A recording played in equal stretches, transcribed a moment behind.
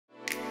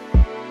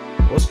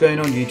What's going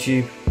on,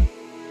 YouTube?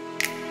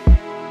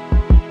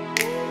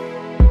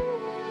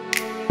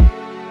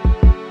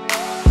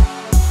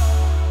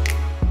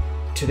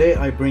 Today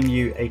I bring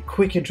you a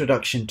quick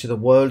introduction to the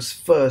world's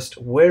first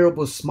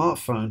wearable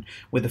smartphone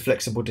with a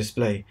flexible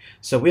display.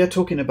 So we are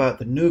talking about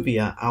the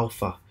Nubia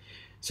Alpha.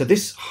 So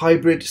this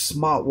hybrid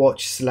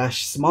smartwatch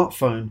slash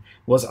smartphone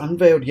was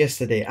unveiled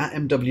yesterday at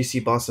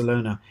MWC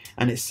Barcelona,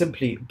 and it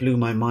simply blew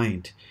my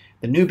mind.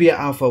 The Nubia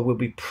Alpha will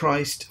be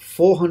priced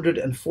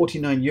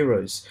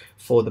 €449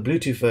 for the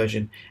Bluetooth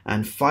version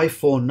and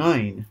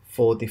 €549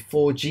 for the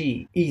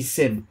 4G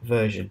eSIM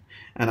version.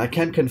 And I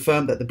can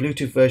confirm that the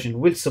Bluetooth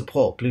version will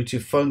support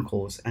Bluetooth phone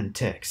calls and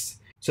texts.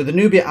 So the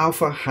Nubia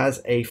Alpha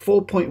has a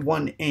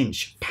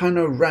 4.1-inch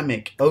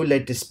panoramic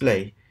OLED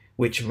display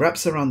which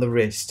wraps around the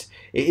wrist.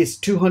 It is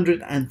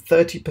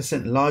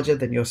 230% larger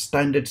than your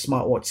standard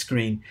smartwatch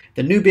screen.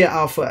 The Nubia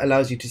Alpha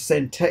allows you to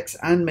send texts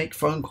and make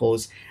phone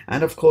calls,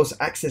 and of course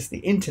access the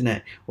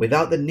internet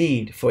without the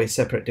need for a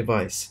separate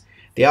device.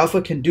 The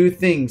Alpha can do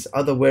things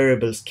other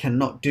wearables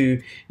cannot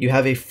do. You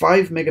have a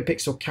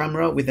 5-megapixel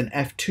camera with an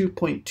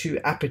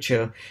f2.2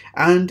 aperture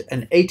and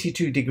an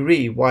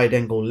 82-degree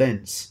wide-angle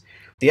lens.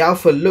 The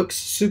Alpha looks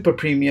super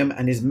premium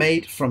and is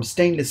made from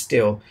stainless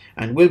steel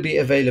and will be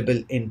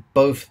available in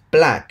both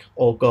black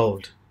or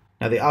gold.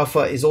 Now the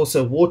Alpha is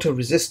also water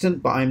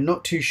resistant, but I'm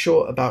not too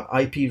sure about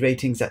IP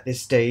ratings at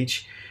this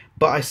stage,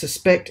 but I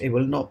suspect it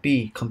will not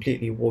be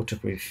completely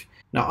waterproof.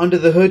 Now under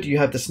the hood you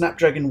have the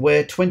Snapdragon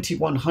Wear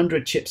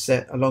 2100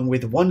 chipset along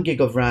with 1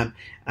 gig of RAM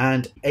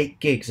and 8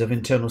 gigs of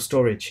internal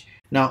storage.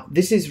 Now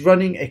this is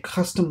running a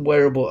custom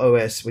wearable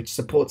OS which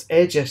supports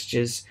air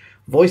gestures,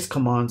 voice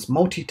commands,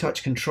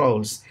 multi-touch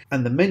controls,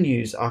 and the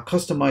menus are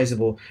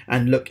customizable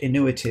and look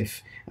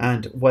intuitive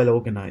and well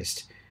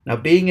organized. Now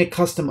being a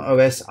custom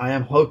OS, I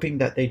am hoping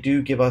that they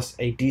do give us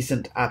a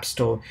decent app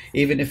store.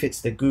 Even if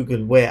it's the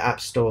Google Wear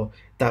app store,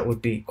 that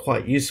would be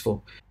quite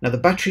useful. Now the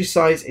battery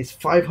size is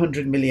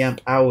 500 milliamp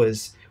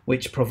hours,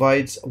 which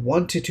provides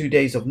 1 to 2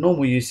 days of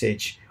normal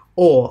usage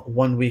or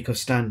 1 week of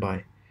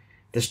standby.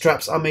 The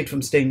straps are made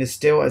from stainless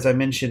steel, as I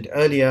mentioned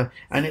earlier,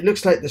 and it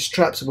looks like the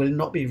straps will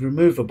not be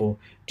removable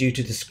due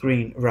to the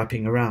screen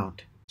wrapping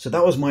around. So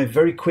that was my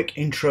very quick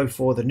intro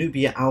for the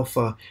Nubia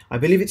Alpha. I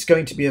believe it's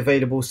going to be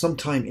available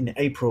sometime in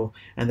April,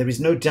 and there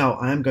is no doubt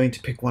I am going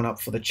to pick one up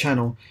for the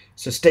channel.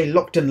 So stay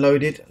locked and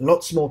loaded,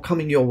 lots more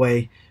coming your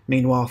way.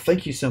 Meanwhile,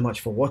 thank you so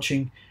much for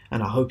watching,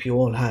 and I hope you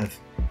all have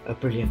a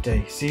brilliant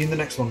day. See you in the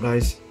next one,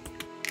 guys.